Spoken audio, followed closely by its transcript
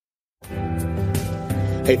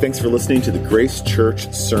Hey, thanks for listening to the Grace Church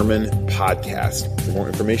Sermon Podcast. For more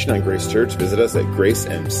information on Grace Church, visit us at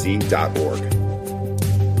gracemc.org.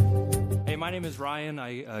 Hey, my name is Ryan.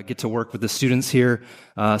 I get to work with the students here,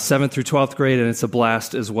 7th through 12th grade, and it's a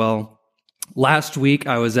blast as well. Last week,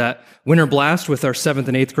 I was at Winter Blast with our 7th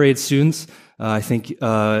and 8th grade students. I think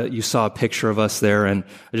you saw a picture of us there, and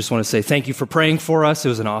I just want to say thank you for praying for us. It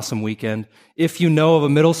was an awesome weekend. If you know of a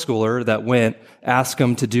middle schooler that went, ask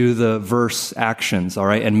them to do the verse actions, all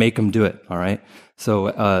right, and make them do it, all right?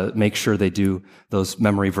 So make sure they do those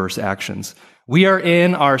memory verse actions. We are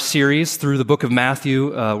in our series through the book of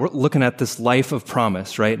Matthew. We're looking at this life of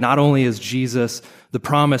promise, right? Not only is Jesus the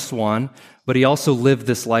promised one, but he also lived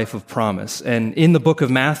this life of promise. And in the book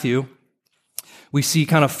of Matthew, we see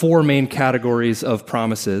kind of four main categories of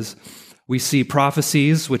promises. We see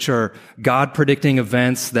prophecies, which are God predicting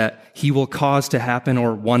events that he will cause to happen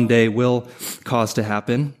or one day will cause to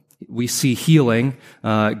happen. We see healing,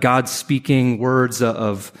 God speaking words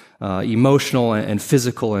of emotional and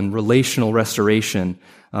physical and relational restoration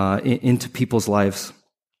into people's lives.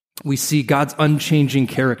 We see God's unchanging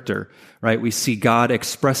character, right? We see God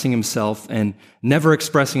expressing himself and never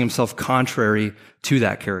expressing himself contrary to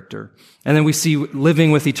that character. And then we see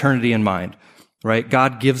living with eternity in mind, right?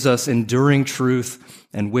 God gives us enduring truth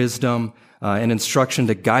and wisdom and instruction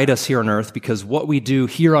to guide us here on earth, because what we do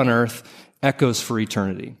here on earth echoes for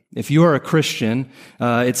eternity. If you are a Christian,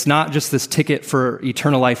 it's not just this ticket for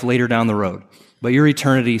eternal life later down the road, but your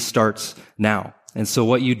eternity starts now. And so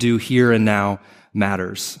what you do here and now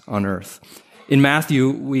matters on earth. In Matthew,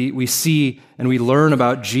 we see and we learn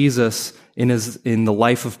about Jesus in the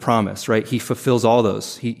life of promise, right? He fulfills all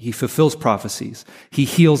those. He fulfills prophecies. He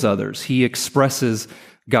heals others. He expresses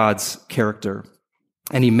God's character,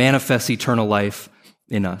 and he manifests eternal life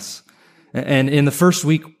in us. And in the first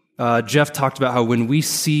week, Jeff talked about how when we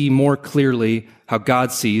see more clearly how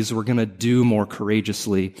God sees, we're going to do more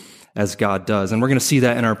courageously as God does. And we're going to see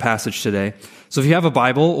that in our passage today. So if you have a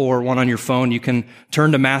Bible or one on your phone, you can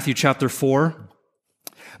turn to Matthew chapter 4.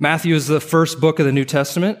 Matthew is the first book of the New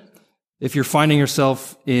Testament. If you're finding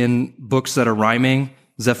yourself in books that are rhyming,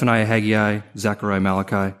 Zephaniah, Haggai, Zechariah,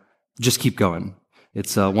 Malachi, just keep going.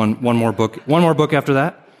 It's one more book after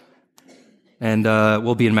that. And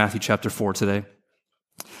we'll be in Matthew chapter 4 today.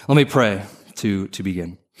 Let me pray to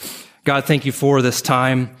begin. God, thank you for this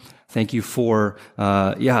time. Thank you for,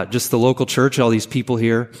 just the local church, all these people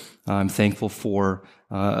here. I'm thankful for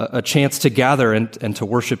a chance to gather and to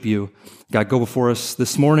worship you. God, go before us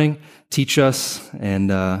this morning, teach us, and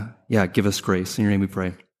give us grace. In your name we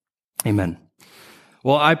pray. Amen.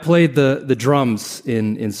 Well, I played the drums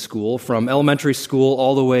in school, from elementary school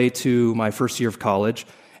all the way to my first year of college.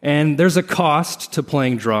 And there's a cost to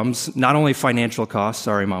playing drums, not only financial costs,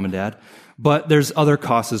 sorry, mom and dad, but there's other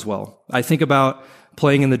costs as well. I think about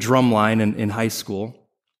playing in the drum line in high school.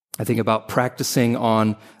 I think about practicing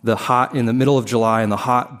in the middle of July, in the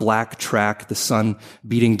hot black track, the sun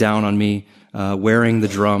beating down on me, wearing the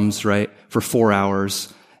drums, right, for 4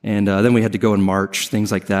 hours. And then we had to go and march,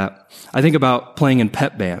 things like that. I think about playing in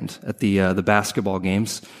pep band at the basketball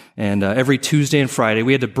games. And every Tuesday and Friday,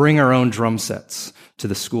 we had to bring our own drum sets to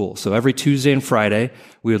the school. So every Tuesday and Friday,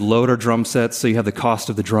 we would load our drum sets. So you have the cost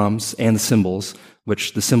of the drums and the cymbals,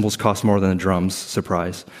 which the cymbals cost more than the drums,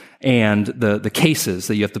 surprise, and the cases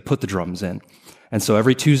that you have to put the drums in. And so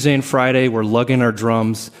every Tuesday and Friday, we're lugging our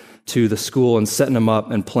drums to the school and setting them up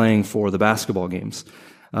and playing for the basketball games.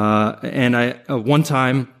 One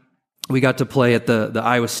time, we got to play at the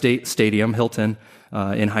Iowa State Stadium, Hilton,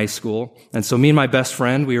 in high school. And so me and my best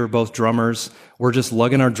friend, we were both drummers. We're just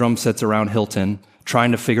lugging our drum sets around Hilton,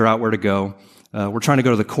 trying to figure out where to go. We're trying to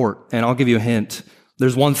go to the court. And I'll give you a hint.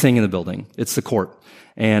 There's one thing in the building. It's the court.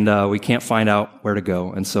 And we can't find out where to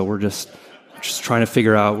go. And so we're just trying to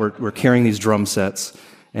figure out. We're carrying these drum sets.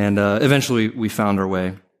 And eventually we found our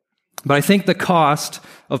way. But I think the cost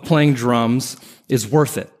of playing drums is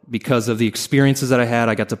worth it because of the experiences that I had.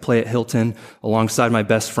 I got to play at Hilton alongside my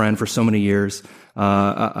best friend for so many years.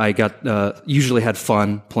 I usually had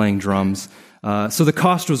fun playing drums. So the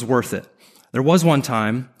cost was worth it. There was one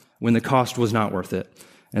time when the cost was not worth it.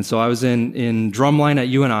 And so I was in drumline at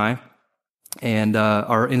UNI, and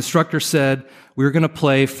our instructor said we were going to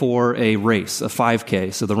play for a race, a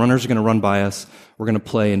 5K. So the runners are going to run by us. We're going to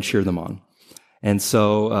play and cheer them on. And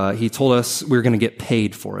so he told us we were going to get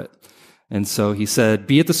paid for it. And so he said,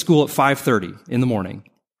 be at the school at 5:30 in the morning.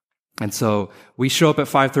 And so we show up at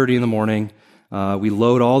 5:30 in the morning. We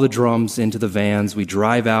load all the drums into the vans. We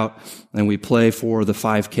drive out, and we play for the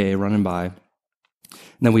 5K running by.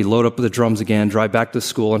 And then we load up the drums again, drive back to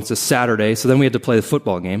school, and it's a Saturday, so then we had to play the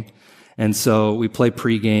football game. And so we play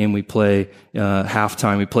pregame, we play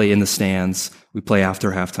halftime, we play in the stands, we play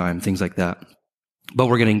after halftime, things like that. But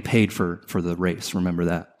we're getting paid for the race, remember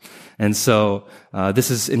that. And so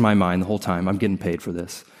this is in my mind the whole time. I'm getting paid for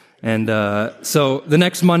this. And so the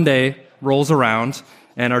next Monday rolls around,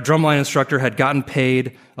 and our drumline instructor had gotten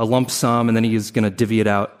paid a lump sum, and then he was going to divvy it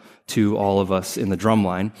out to all of us in the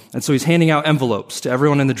drumline. And so he's handing out envelopes to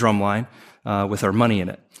everyone in the drumline with our money in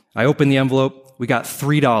it. I opened the envelope. We got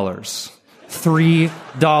 $3.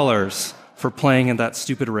 $3 for playing in that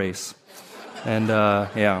stupid race. And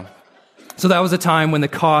yeah. So that was a time when the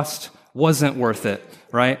cost wasn't worth it,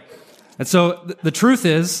 right? And so the truth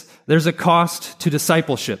is, there's a cost to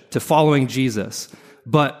discipleship, to following Jesus,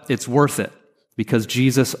 but it's worth it because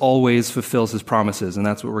Jesus always fulfills his promises, and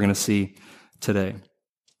that's what we're going to see today.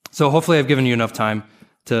 So hopefully I've given you enough time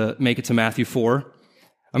to make it to Matthew 4.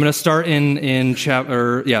 I'm going to start in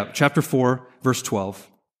chapter 4, verse 12.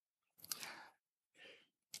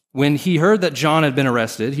 When he heard that John had been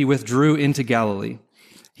arrested, he withdrew into Galilee.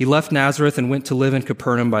 He left Nazareth and went to live in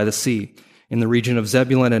Capernaum by the sea, in the region of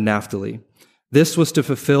Zebulun and Naphtali. This was to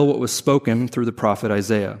fulfill what was spoken through the prophet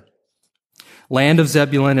Isaiah. Land of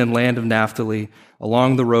Zebulun and land of Naphtali,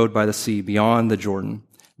 along the road by the sea, beyond the Jordan,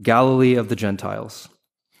 Galilee of the Gentiles.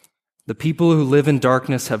 The people who live in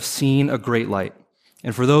darkness have seen a great light,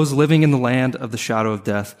 and for those living in the land of the shadow of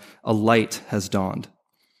death, a light has dawned.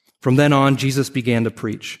 From then on, Jesus began to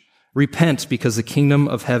preach, "Repent, because the kingdom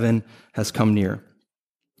of heaven has come near."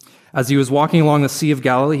 As he was walking along the Sea of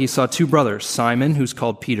Galilee, he saw two brothers, Simon, who's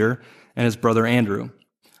called Peter, and his brother Andrew.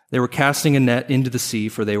 They were casting a net into the sea,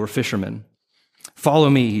 for they were fishermen. "Follow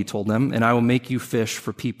me," he told them, "and I will make you fish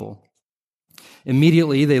for people."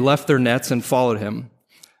 Immediately they left their nets and followed him.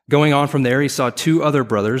 Going on from there, he saw two other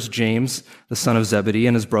brothers, James, the son of Zebedee,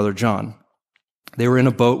 and his brother John. They were in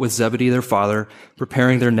a boat with Zebedee, their father,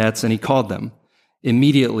 preparing their nets, and he called them.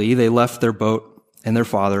 Immediately they left their boat and their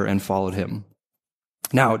father and followed him.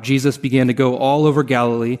 Now, Jesus began to go all over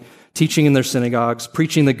Galilee, teaching in their synagogues,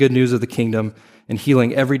 preaching the good news of the kingdom, and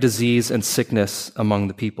healing every disease and sickness among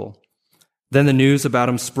the people. Then the news about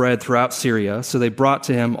him spread throughout Syria, so they brought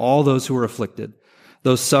to him all those who were afflicted,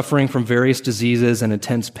 those suffering from various diseases and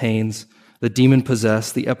intense pains, the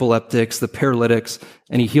demon-possessed, the epileptics, the paralytics,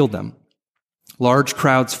 and he healed them. Large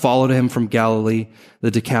crowds followed him from Galilee,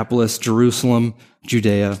 the Decapolis, Jerusalem,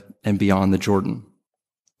 Judea, and beyond the Jordan.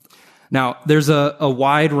 Now, there's a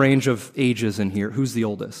wide range of ages in here. Who's the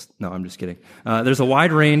oldest? No, I'm just kidding. There's a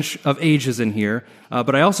wide range of ages in here,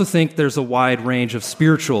 but I also think there's a wide range of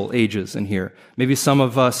spiritual ages in here. Maybe some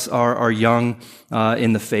of us are young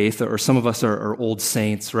in the faith, or some of us are old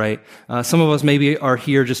saints, right? Some of us maybe are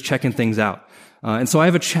here just checking things out. And so I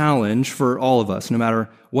have a challenge for all of us, no matter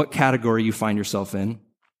what category you find yourself in.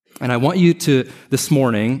 And I want you to, this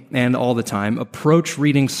morning and all the time, approach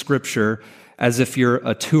reading Scripture as if you're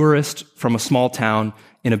a tourist from a small town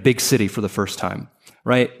in a big city for the first time,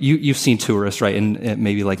 right? You've seen tourists, right? In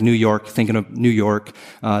maybe like New York, thinking of New York.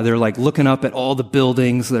 They're like looking up at all the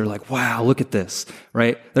buildings. They're like, wow, look at this,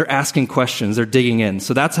 right? They're asking questions. They're digging in.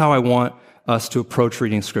 So that's how I want us to approach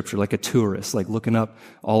reading Scripture, like a tourist, like looking up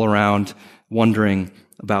all around, wondering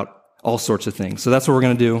about all sorts of things. So that's what we're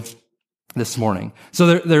going to do this morning.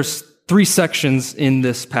 So there's three sections in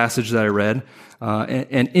this passage that I read.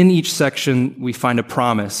 And in each section, we find a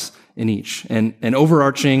promise in each. And an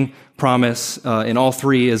overarching promise in all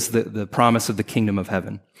three is the promise of the kingdom of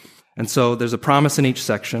heaven. And so there's a promise in each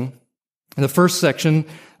section. In the first section,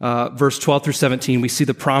 verse 12 through 17, we see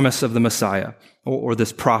the promise of the Messiah, or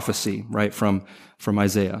this prophecy, right, from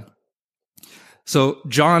Isaiah. So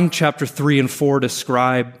John chapter 3 and 4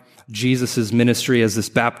 describe Jesus' ministry as this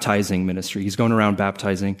baptizing ministry. He's going around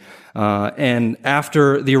baptizing. And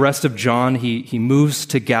after the arrest of John, he moves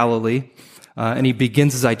to Galilee, and he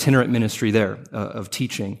begins his itinerant ministry there of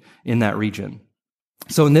teaching in that region.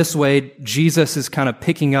 So in this way, Jesus is kind of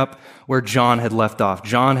picking up where John had left off.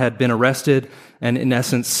 John had been arrested and in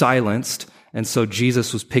essence silenced, and so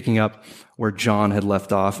Jesus was picking up where John had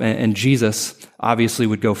left off. And Jesus obviously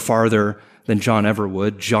would go farther than John ever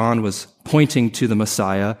would. John was pointing to the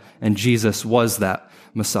Messiah, and Jesus was that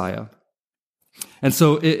Messiah. And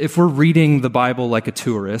so if we're reading the Bible like a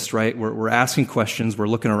tourist, right, we're asking questions, we're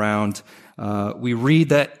looking around, we read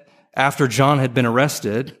that after John had been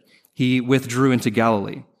arrested, he withdrew into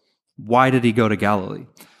Galilee. Why did he go to Galilee?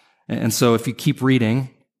 And so if you keep reading,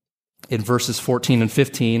 in verses 14 and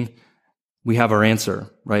 15, we have our answer,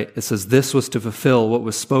 right? It says, this was to fulfill what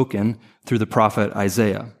was spoken through the prophet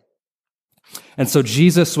Isaiah. And so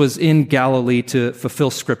Jesus was in Galilee to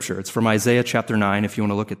fulfill Scripture. It's from Isaiah chapter 9, if you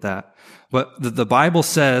want to look at that. But the Bible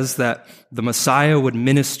says that the Messiah would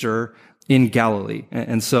minister in Galilee.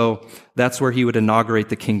 And so that's where he would inaugurate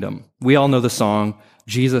the kingdom. We all know the song,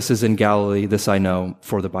 Jesus is in Galilee, this I know,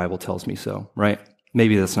 for the Bible tells me so, right?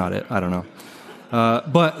 Maybe that's not it. I don't know.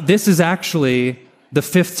 But this is actually the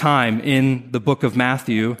fifth time in the book of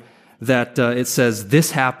Matthew that it says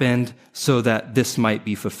this happened so that this might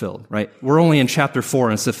be fulfilled, right? We're only in chapter 4,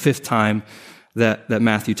 and it's the fifth time that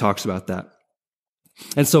Matthew talks about that.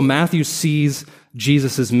 And so Matthew sees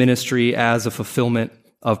Jesus' ministry as a fulfillment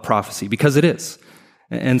of prophecy, because it is.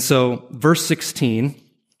 And so verse 16,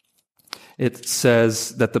 it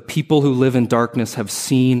says that the people who live in darkness have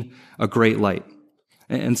seen a great light.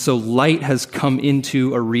 And so light has come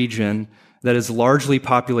into a region that is largely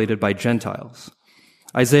populated by Gentiles.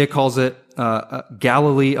 Isaiah calls it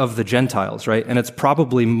Galilee of the Gentiles, right? And it's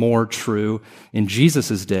probably more true in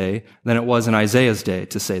Jesus' day than it was in Isaiah's day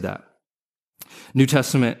to say that. New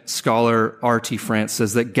Testament scholar R.T. France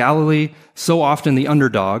says that Galilee, so often the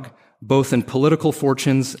underdog, both in political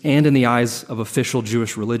fortunes and in the eyes of official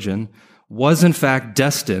Jewish religion, was in fact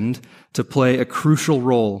destined to play a crucial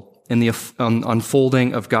role in the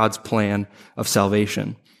unfolding of God's plan of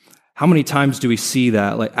salvation. How many times do we see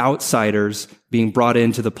that, like outsiders being brought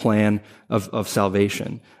into the plan of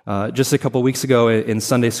salvation? Just a couple of weeks ago in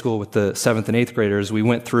Sunday school with the 7th and 8th graders, we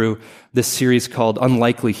went through this series called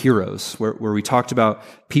Unlikely Heroes, where we talked about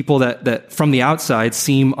people that from the outside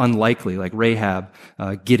seem unlikely, like Rahab,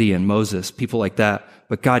 Gideon, Moses, people like that,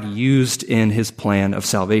 but God used in his plan of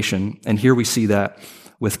salvation. And here we see that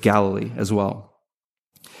with Galilee as well.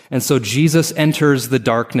 And so Jesus enters the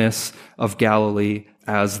darkness of Galilee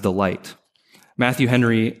as the light. Matthew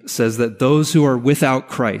Henry says that those who are without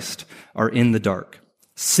Christ are in the dark,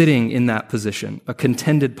 sitting in that position, a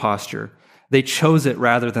contended posture. They chose it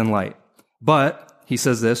rather than light. But, he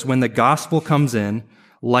says this, when the gospel comes in,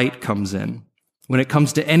 light comes in. When it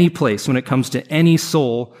comes to any place, when it comes to any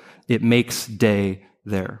soul, it makes day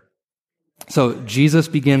there. So Jesus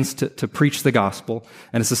begins to preach the gospel,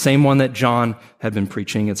 and it's the same one that John had been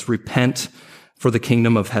preaching. It's repent, for the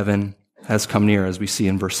kingdom of heaven has come near, as we see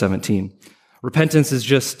in verse 17. Repentance is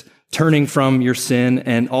just turning from your sin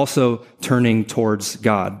and also turning towards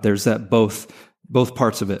God. There's that both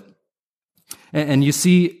parts of it. And you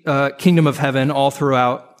see kingdom of heaven all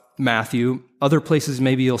throughout Matthew. Other places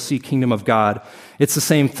maybe you'll see kingdom of God. It's the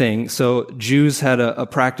same thing. So Jews had a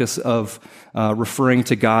practice of referring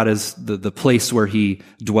to God as the place where he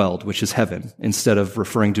dwelled, which is heaven, instead of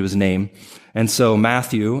referring to his name. And so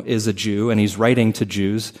Matthew is a Jew, and he's writing to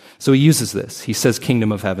Jews. So he uses this. He says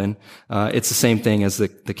kingdom of heaven. It's the same thing as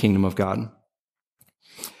the kingdom of God.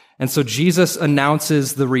 And so Jesus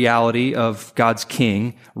announces the reality of God's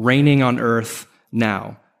king reigning on earth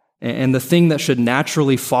now. And the thing that should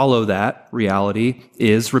naturally follow that reality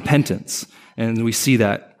is repentance. And we see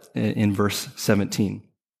that in verse 17.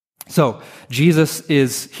 So Jesus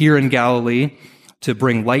is here in Galilee to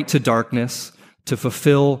bring light to darkness, to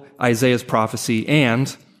fulfill Isaiah's prophecy,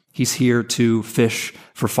 and he's here to fish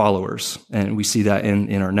for followers. And we see that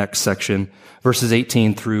in our next section, verses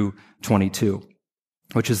 18 through 22,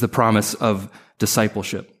 which is the promise of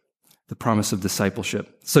discipleship. The promise of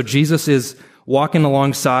discipleship. So Jesus is walking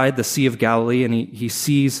alongside the Sea of Galilee, and he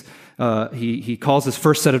sees, he calls his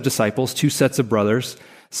first set of disciples, two sets of brothers,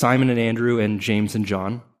 Simon and Andrew and James and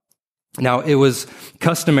John. Now, it was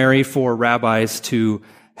customary for rabbis to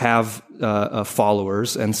have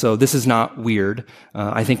followers, and so this is not weird.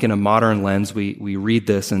 I think in a modern lens, we read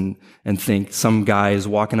this and think some guy is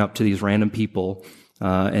walking up to these random people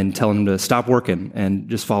and telling them to stop working and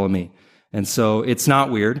just follow me. And so it's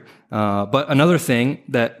not weird. But another thing,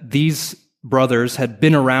 that these brothers had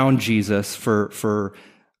been around Jesus for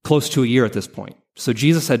close to a year at this point. So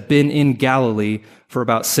Jesus had been in Galilee for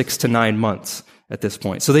about 6 to 9 months at this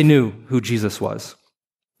point. So they knew who Jesus was.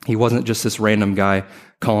 He wasn't just this random guy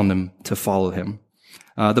calling them to follow him.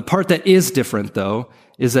 The part that is different, though,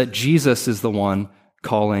 is that Jesus is the one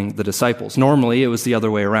calling the disciples. Normally, it was the other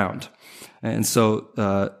way around. And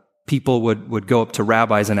so people would go up to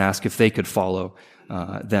rabbis and ask if they could follow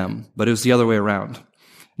them. But it was the other way around.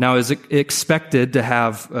 Now, is it expected to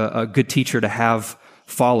have a good teacher to have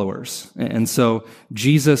followers? And so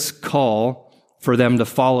Jesus' call for them to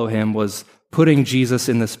follow him was putting Jesus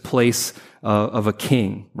in this place of a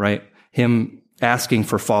king, right? Him asking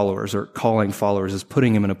for followers or calling followers is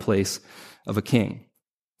putting him in a place of a king.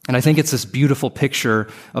 And I think it's this beautiful picture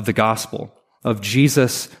of the gospel, of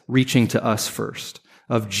Jesus reaching to us first,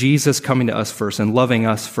 of Jesus coming to us first and loving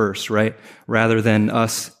us first, right? Rather than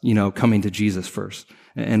us, coming to Jesus first.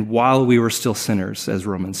 And while we were still sinners, as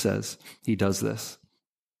Romans says, he does this.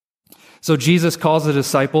 So Jesus calls the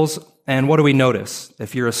disciples, and what do we notice?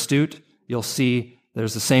 If you're astute, you'll see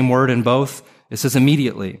There's the same word in both. It says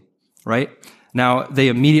immediately, right? Now, they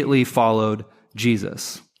immediately followed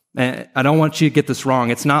Jesus. And I don't want you to get this wrong.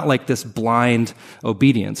 It's not like this blind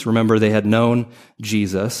obedience. Remember, they had known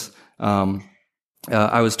Jesus.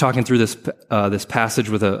 I was talking through this passage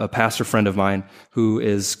with a pastor friend of mine who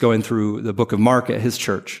is going through the book of Mark at his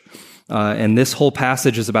church. And this whole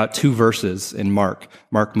passage is about 2 verses in Mark.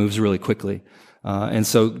 Mark moves really quickly. And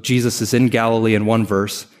so Jesus is in Galilee in one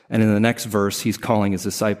verse, and in the next verse, he's calling his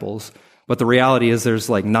disciples. But the reality is there's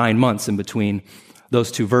like 9 months in between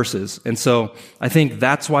those 2 verses. And so I think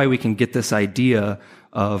that's why we can get this idea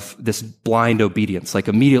of this blind obedience. Like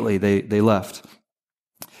immediately they left.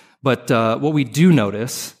 But what we do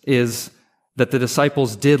notice is that the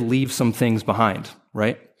disciples did leave some things behind,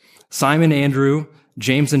 right? Simon, Andrew,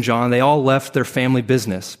 James, and John, they all left their family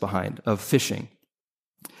business behind of fishing.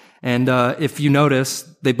 And if you notice,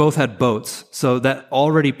 they both had boats, so that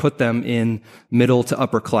already put them in middle to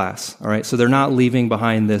upper class, all right? So they're not leaving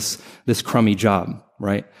behind this crummy job,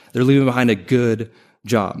 right? They're leaving behind a good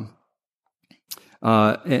job.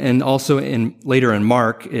 And also later in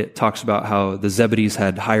Mark, it talks about how the Zebedees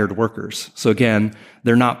had hired workers. So again,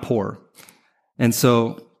 they're not poor. And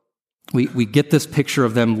so we get this picture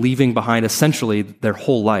of them leaving behind essentially their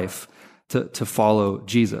whole life to follow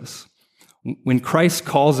Jesus. When Christ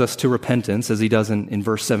calls us to repentance, as he does in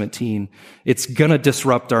verse 17, it's gonna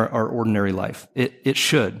disrupt our ordinary life. It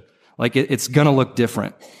should. Like it's gonna look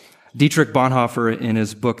different. Dietrich Bonhoeffer, in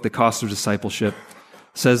his book, The Cost of Discipleship,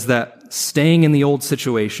 says that staying in the old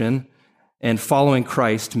situation and following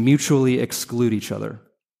Christ mutually exclude each other.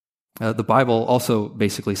 The Bible also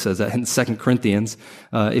basically says that in 2 Corinthians,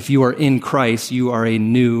 if you are in Christ, you are a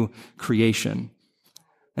new creation.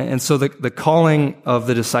 And so the calling of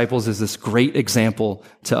the disciples is this great example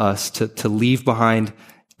to us to leave behind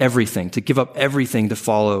everything, to give up everything to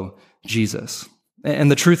follow Jesus. And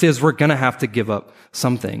the truth is, we're going to have to give up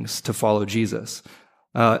some things to follow Jesus.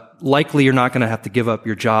 Likely, you're not going to have to give up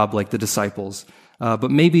your job like the disciples, but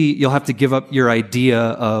maybe you'll have to give up your idea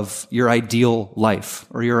of your ideal life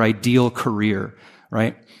or your ideal career,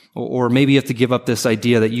 right? Or maybe you have to give up this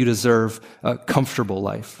idea that you deserve a comfortable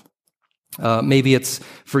life. Maybe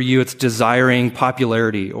for you, it's desiring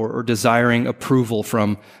popularity or desiring approval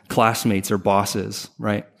from classmates or bosses,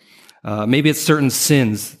 right? Maybe it's certain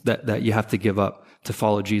sins that you have to give up to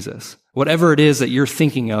follow Jesus. Whatever it is that you're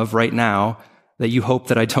thinking of right now that you hope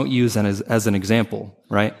that I don't use as an example,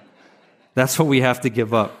 right? That's what we have to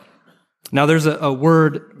give up. Now, there's a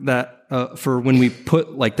word that for when we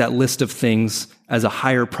put like that list of things as a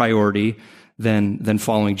higher priority than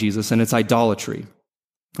following Jesus, and it's idolatry.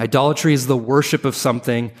 Idolatry is the worship of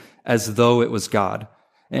something as though it was God.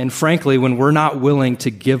 And frankly, when we're not willing to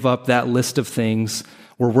give up that list of things,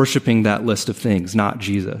 we're worshiping that list of things, not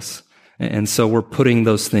Jesus. And so we're putting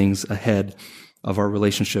those things ahead of our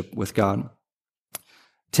relationship with God.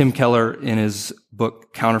 Tim Keller, in his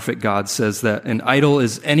book, Counterfeit God, says that an idol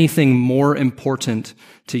is anything more important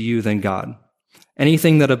to you than God.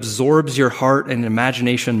 Anything that absorbs your heart and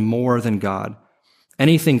imagination more than God.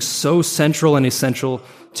 Anything so central and essential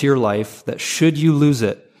to your life that should you lose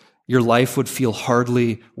it, your life would feel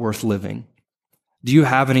hardly worth living. Do you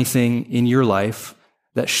have anything in your life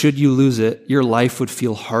that should you lose it, your life would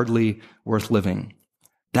feel hardly worth living?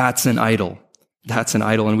 That's an idol. That's an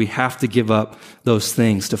idol, and we have to give up those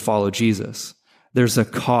things to follow Jesus. There's a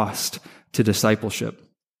cost to discipleship.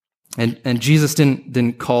 And Jesus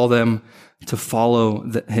didn't call them to follow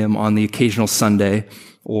him on the occasional Sunday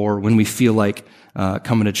or when we feel like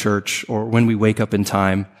coming to church or when we wake up in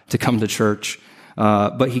time to come to church.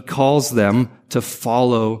 But he calls them to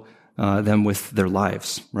follow them with their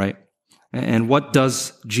lives, right? And what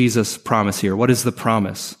does Jesus promise here? What is the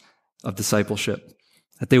promise of discipleship?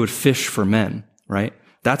 That they would fish for men, right?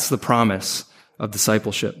 That's the promise of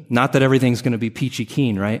discipleship. Not that everything's going to be peachy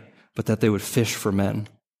keen, right? But that they would fish for men.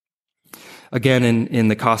 Again, in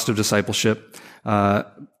The Cost of Discipleship,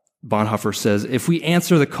 Bonhoeffer says, if we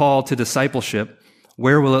answer the call to discipleship,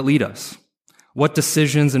 where will it lead us? What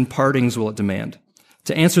decisions and partings will it demand?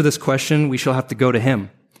 To answer this question, we shall have to go to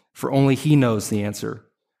him, for only he knows the answer.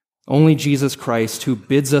 Only Jesus Christ, who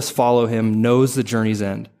bids us follow him, knows the journey's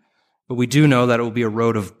end. But we do know that it will be a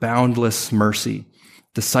road of boundless mercy.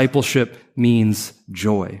 Discipleship means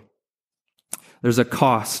joy. There's a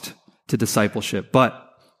cost to discipleship, but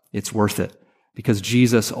it's worth it because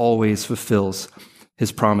Jesus always fulfills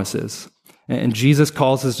his promises. And Jesus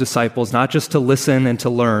calls his disciples not just to listen and to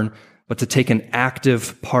learn, but to take an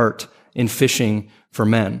active part in fishing for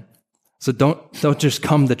men. So don't just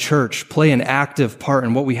come to church. Play an active part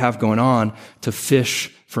in what we have going on to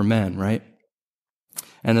fish for men, right?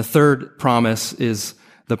 And the third promise is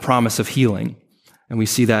the promise of healing. And we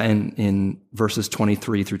see that in verses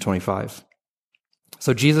 23 through 25.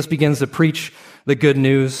 So Jesus begins to preach the good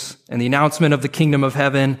news and the announcement of the kingdom of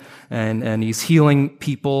heaven, and he's healing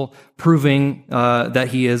people, proving that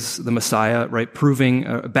he is the Messiah, right?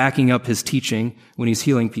 Backing up his teaching when he's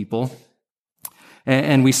healing people.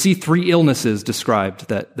 And we see three illnesses described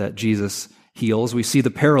that Jesus heals. We see the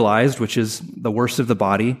paralyzed, which is the worst of the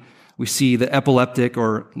body. We see the epileptic,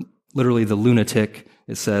 or literally the lunatic,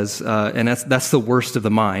 it says, and that's the worst of the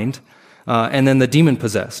mind. And then the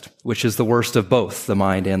demon-possessed, which is the worst of both the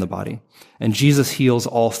mind and the body. And Jesus heals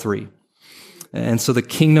all three. And so the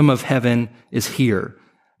kingdom of heaven is here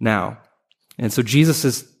now. And so Jesus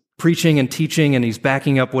is preaching and teaching, and he's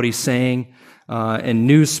backing up what he's saying. And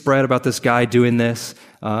news spread about this guy doing this.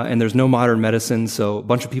 And there's no modern medicine, so a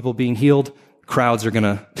bunch of people being healed, crowds are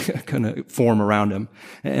gonna form around him.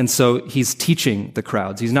 And so he's teaching the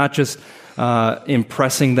crowds. He's not just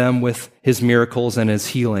impressing them with his miracles and his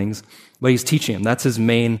healings, but he's teaching them. That's his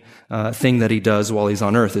main thing that he does while he's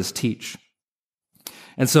on earth, is teach.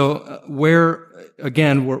 And so we're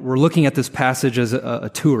looking at this passage as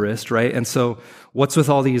a tourist, right? And so what's with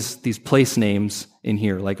all these place names in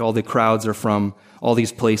here? Like, all the crowds are from all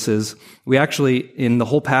these places. We actually, in the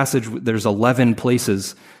whole passage, there's 11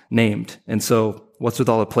 places named. And so what's with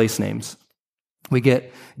all the place names? We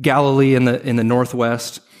get Galilee in the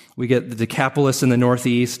northwest. We get the Decapolis in the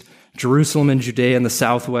northeast, Jerusalem and Judea in the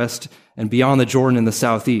southwest, and beyond the Jordan in the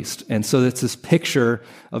southeast. And so it's this picture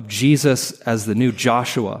of Jesus as the new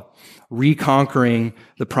Joshua, reconquering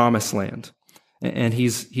the promised land. And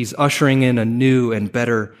he's ushering in a new and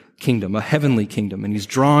better kingdom, a heavenly kingdom. And he's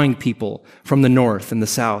drawing people from the north and the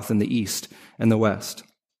south and the east and the west.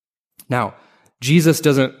 Now, Jesus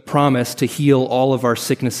doesn't promise to heal all of our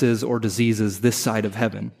sicknesses or diseases this side of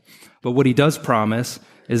heaven. But what he does promise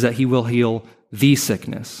is that he will heal the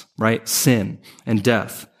sickness, right? Sin and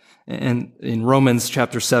death. And in Romans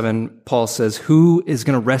chapter 7, Paul says, "Who is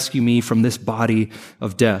going to rescue me from this body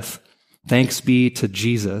of death? Thanks be to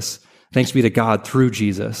Jesus. Thanks be to God through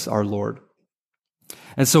Jesus, our Lord."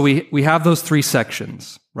 And so we have those three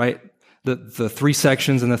sections, right? The three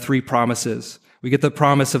sections and the three promises. We get the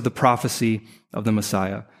promise of the prophecy of the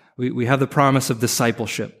Messiah. We have the promise of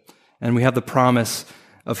discipleship, and we have the promise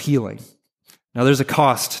of healing. Now, there's a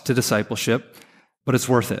cost to discipleship, but it's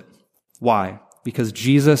worth it. Why? Because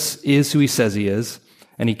Jesus is who he says he is,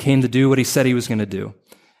 and he came to do what he said he was going to do.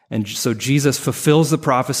 And so Jesus fulfills the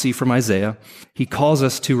prophecy from Isaiah. He calls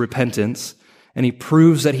us to repentance, and he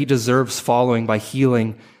proves that he deserves following by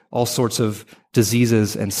healing all sorts of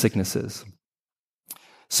diseases and sicknesses.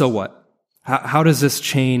 So what? How does this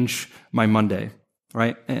change my Monday,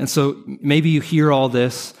 right? And so maybe you hear all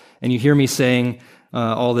this, and you hear me saying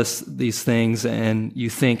these things, and you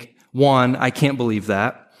think, one, I can't believe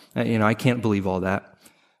that. I can't believe all that.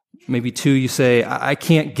 Maybe two, you say, I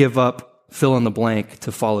can't give up fill in the blank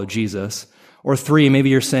to follow Jesus. Or three, maybe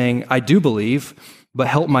you're saying, I do believe, but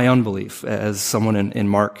help my unbelief, as someone in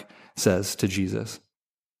Mark says to Jesus.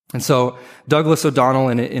 And so Douglas O'Donnell,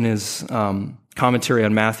 in his commentary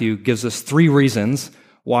on Matthew, gives us three reasons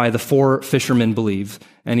why the four fishermen believe.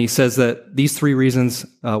 And he says that these three reasons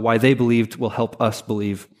why they believed will help us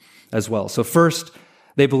believe as well. So first,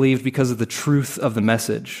 they believed because of the truth of the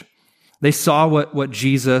message. They saw what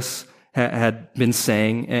Jesus had been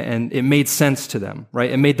saying, and it made sense to them,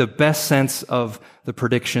 right? It made the best sense of the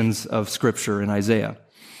predictions of Scripture in Isaiah.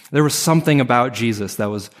 There was something about Jesus that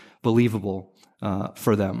was believable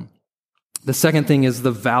for them. The second thing is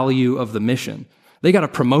the value of the mission. They got a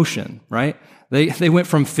promotion, right? They went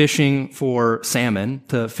from fishing for salmon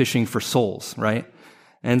to fishing for souls, right?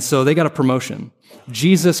 And so they got a promotion.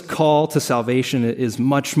 Jesus' call to salvation is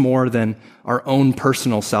much more than our own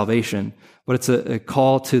personal salvation, but it's a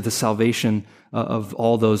call to the salvation of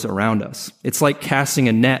all those around us. It's like casting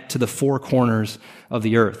a net to the four corners of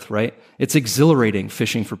the earth, right? It's exhilarating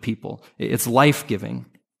fishing for people. It's life-giving.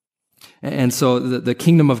 And so the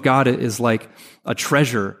kingdom of God is like a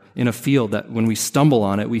treasure in a field that when we stumble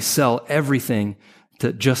on it, we sell everything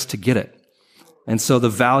just to get it. And so the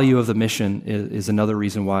value of the mission is another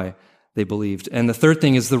reason why they believed. And the third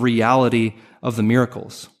thing is the reality of the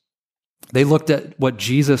miracles. They looked at what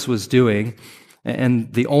Jesus was doing,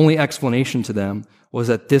 and the only explanation to them was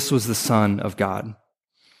that this was the Son of God.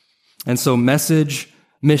 And so message,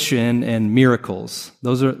 mission, and miracles,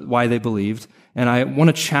 those are why they believed. And I want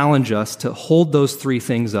to challenge us to hold those three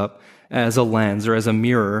things up as a lens or as a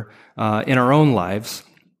mirror in our own lives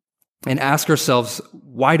and ask ourselves,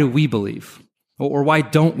 why do we believe? Or why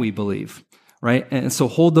don't we believe, right? And so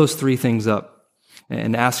hold those three things up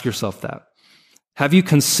and ask yourself that. Have you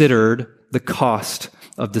considered the cost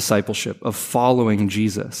of discipleship, of following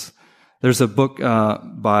Jesus? There's a book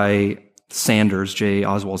by Sanders, J.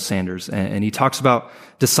 Oswald Sanders, and he talks about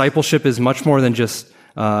discipleship is much more than just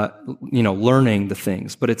learning the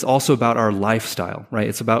things, but it's also about our lifestyle, right?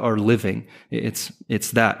 It's about our living. It's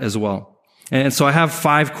that as well. And so I have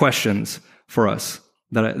 5 questions for us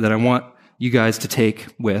that I want you guys to take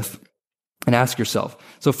with and ask yourself.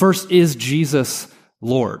 So first, is Jesus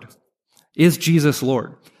Lord? Is Jesus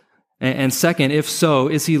Lord? And second, if so,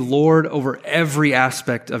 is he Lord over every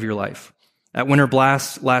aspect of your life? At Winter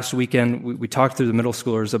Blast last weekend, we talked through the middle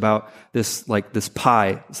schoolers about this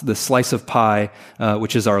pie, this slice of pie,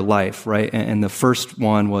 which is our life, right? And the first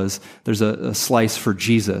one was there's a slice for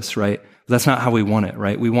Jesus, right? But that's not how we want it,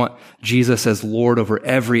 right? We want Jesus as Lord over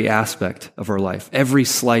every aspect of our life, every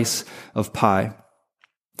slice of pie.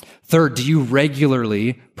 Third, do you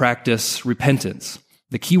regularly practice repentance?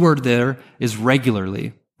 The key word there is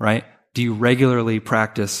regularly, right? Do you regularly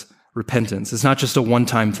practice repentance? It's not just a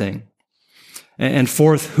one-time thing. And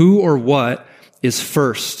fourth, who or what is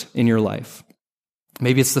first in your life?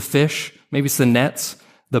 Maybe it's the fish, maybe it's the nets,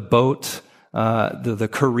 the boat, the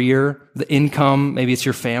career, the income, maybe it's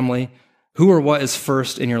your family. Who or what is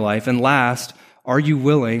first in your life? And last, are you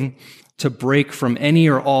willing to break from any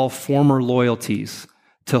or all former loyalties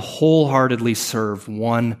to wholeheartedly serve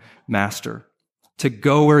one master, to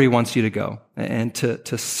go where he wants you to go, and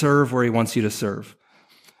to serve where he wants you to serve?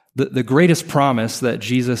 The greatest promise that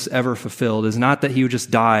Jesus ever fulfilled is not that he would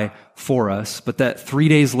just die for us, but that 3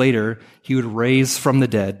 days later, he would raise from the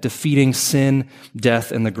dead, defeating sin,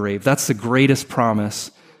 death, and the grave. That's the greatest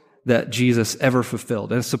promise that Jesus ever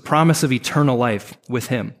fulfilled. And it's a promise of eternal life with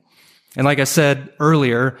him. And like I said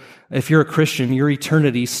earlier, if you're a Christian, your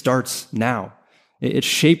eternity starts now. It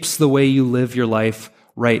shapes the way you live your life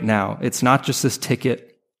right now. It's not just this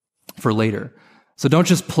ticket for later. So don't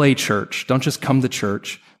just play church. Don't just come to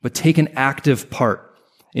church, but take an active part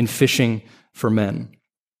in fishing for men.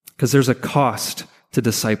 Because there's a cost to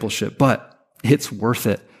discipleship, but it's worth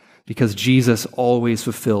it because Jesus always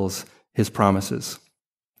fulfills his promises.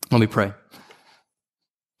 Let me pray.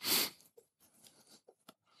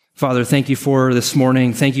 Father, thank you for this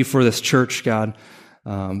morning. Thank you for this church, God.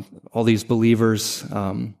 All these believers,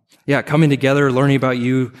 coming together, learning about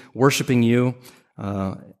you, worshiping you.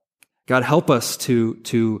 God, help us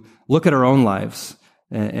to look at our own lives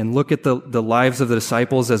and look at the lives of the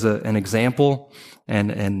disciples as an example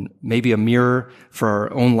and maybe a mirror for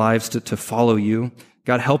our own lives to follow you.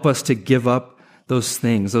 God, help us to give up those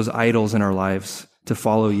things, those idols in our lives to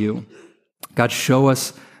follow you. God, show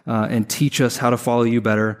us and teach us how to follow you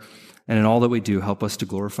better. And in all that we do, help us to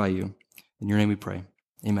glorify you. In your name we pray.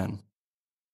 Amen.